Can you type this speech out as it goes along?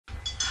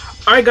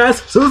Alright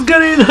guys, so what's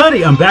good in the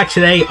hoodie? I'm back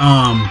today.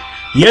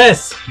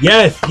 Yes.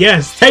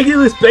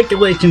 Technically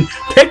speculation.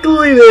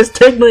 Technically this,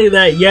 technically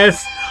that,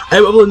 yes.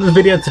 I'm uploading this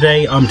video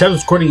today. Time of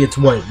recording, it's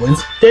what?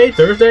 Wednesday?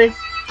 Thursday,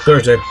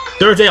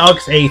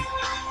 August 8th.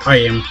 I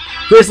am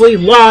basically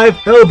live.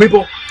 Hello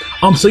people.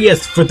 So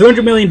yes, for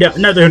 $300 million,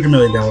 not $300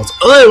 million.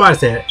 What I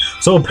said.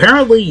 So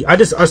apparently, I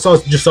just saw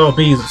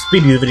Speedy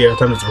the video at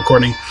the time of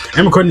recording.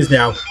 I'm recording this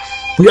now.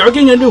 We are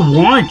getting a new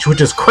launch,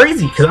 which is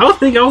crazy because I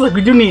was like,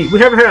 we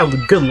haven't had a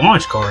good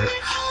launch card.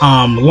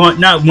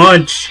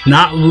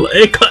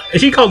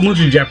 She called launch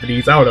in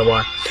Japanese. I don't know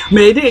why. I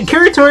mean,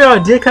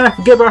 Kiritori did kind of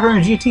forget about her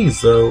in GT,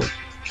 so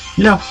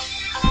you know.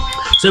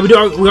 So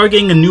we are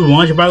getting a new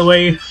launch, by the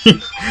way.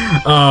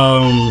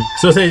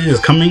 So it says it's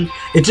coming.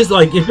 It's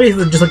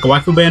basically just like a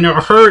waifu banner.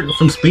 I heard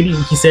from Speedy,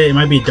 he said it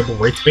might be a double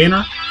rates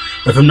banner,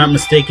 if I'm not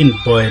mistaken.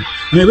 But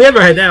I mean, we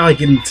haven't had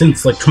that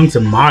since Trunks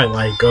and Mai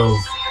of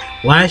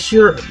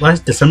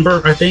last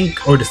December, I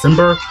think, or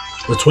December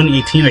of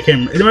 2018. I can't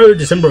remember. It might be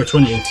December of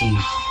 2018.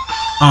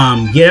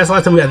 Yeah, that's the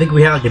last time I think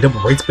we had a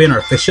double rates banner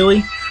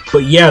officially. But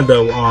yeah,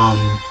 though,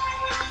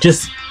 let's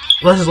just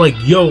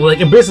yo,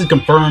 it basically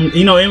confirmed,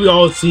 and we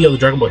all see the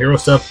Dragon Ball Hero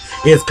stuff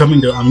is coming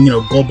to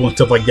global and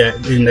stuff like that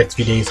in the next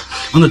few days.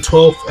 On the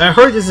 12th, I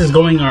heard this is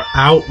going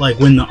out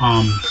when the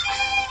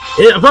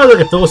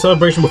probably a filler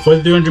celebration before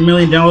the $300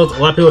 million. A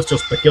lot of people are still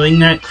speculating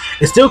that.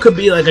 It still could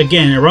be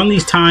again around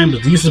these times.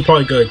 This is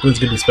probably when it's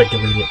gonna be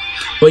speculated.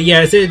 But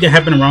yeah, it's gonna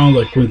happen around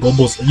when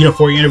Global's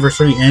 4th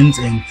anniversary ends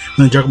and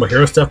when the Dragon Ball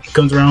Hero stuff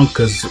comes around,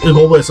 because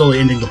Global is only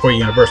ending the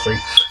 4th anniversary.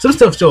 Some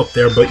stuff's still up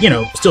there, but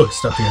still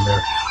stuff here and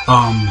there.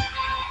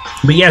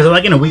 But yeah, so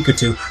in a week or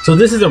two. So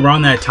this is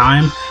around that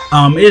time.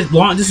 This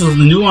is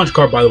the new launch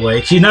card, by the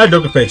way. She's not a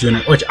Dokkan Fest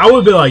unit, which I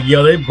would be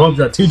yo, they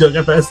bumped out 2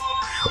 Dokkan Fest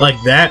like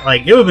that.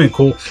 It would have been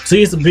cool. So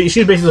she's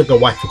basically like a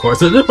waifu card.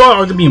 So this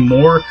probably gonna be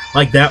more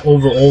like that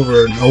over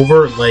and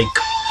over.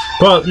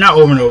 But not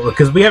over and over,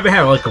 because we haven't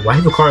had a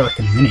waifu card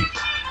in a minute.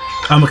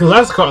 Because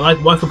last card,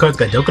 waifu cards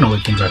got Dokkan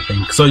Awakens, I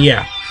think. So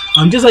yeah,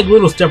 just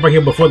little stuff right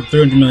here before the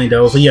 $300 million.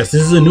 So yes,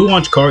 this is a new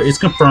launch card. It's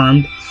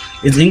confirmed.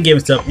 It's in-game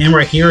stuff, and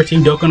right here,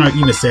 Team Dokkan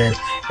even said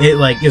it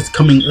it's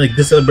coming.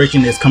 This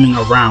celebration is coming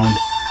around.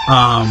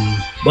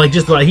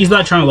 He's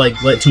not trying to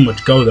let too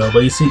much go though.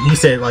 But he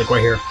said right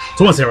here.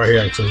 Someone said right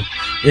here actually.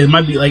 It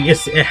might be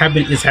it's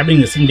happening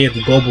the same day as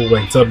the global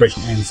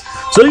celebration ends.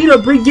 So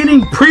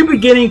pre-beginning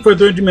for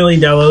 $300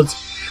 million.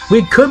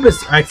 We could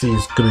actually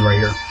this could be right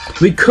here.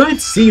 We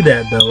could see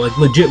that though.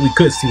 Legit, we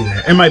could see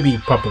that. It might be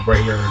pop up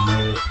right here.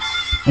 No,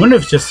 I wonder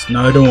if it's just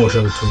no. I don't want to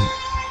show the tweet.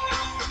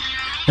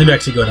 Let me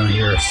actually go down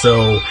here.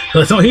 So he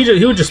was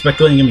just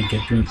speculating.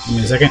 Give me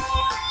a second.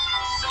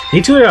 He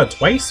tweeted out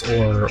twice,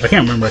 or I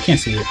can't remember. I can't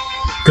see it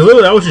because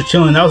literally I was just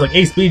chilling. That was like,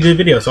 hey, Speedy did a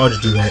video, so I'll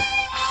just do that.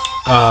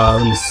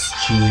 Let me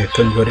see. I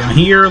couldn't go down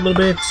here a little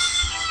bit.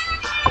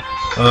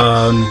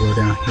 Let me go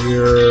down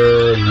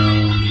here.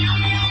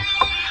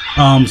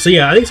 No. So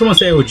yeah, I think someone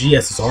said it with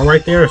GSSR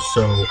right there.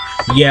 So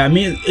yeah, I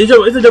mean it's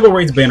a double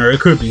rates banner.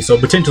 It could be, so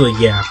potentially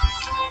yeah.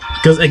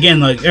 Because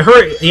again, it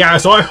hurt. Yeah,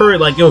 so I heard it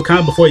was kind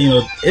of before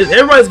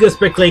everybody's gonna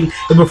speculate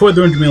before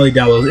the $300 million.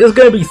 It's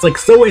gonna be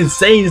so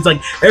insane. It's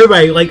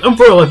everybody I'm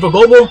for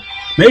global.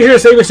 Make sure to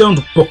save your stones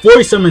before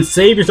you summon.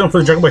 Save your stones for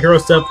the Dragon Ball Hero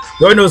stuff.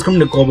 You already know it's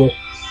coming to global.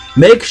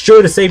 Make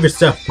sure to save your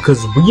stuff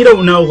because we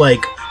don't know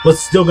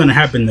what's still gonna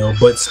happen though.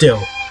 But still,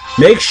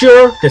 make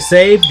sure to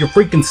save your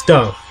freaking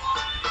stuff,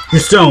 your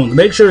stones.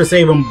 Make sure to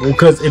save them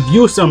because if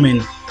you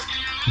summon,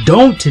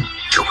 don't do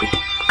it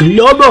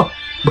global.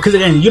 Because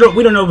again,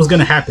 we don't know what's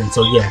gonna happen.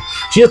 So yeah,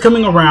 she is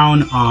coming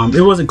around.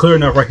 It wasn't clear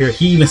enough right here.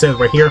 He even says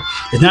right here,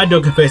 it's not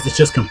Dokkan Fest. It's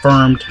just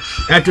confirmed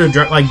after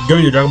during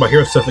the Dragon Ball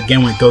Hero stuff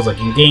again when it goes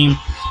in game.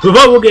 We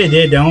probably will get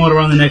it download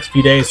around the next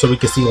few days so we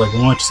can see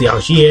launch, see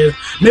how she is.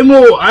 Maybe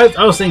more. I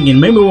was thinking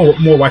maybe more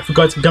waifu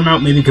cards can come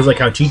out. Maybe because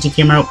how Chi-Chi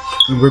came out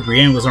when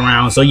Brienne was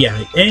around. So yeah,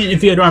 and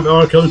if you don't have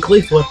all killing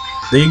Khalifa,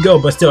 there you go.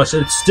 But still, I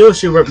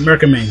should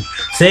recommend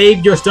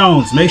save your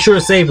stones. Make sure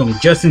to save them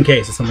just in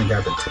case if something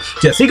happens.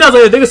 Yeah, see you guys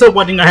later. Thank you so much for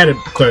watching. I had to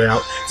clear it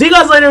out. See you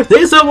guys later.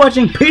 Thank you so much for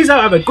watching. Peace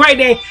out. Have a great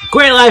day,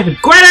 great life, and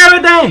great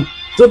everything.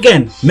 So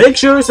again, make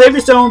sure to save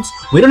your stones.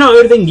 We don't know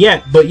everything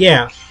yet, but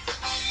yeah,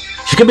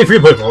 she could be free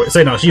play for it.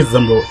 Say no, she's a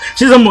Zumbo.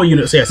 She's a Zumbo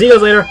unit. So yeah, see you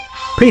guys later.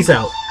 Peace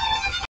out.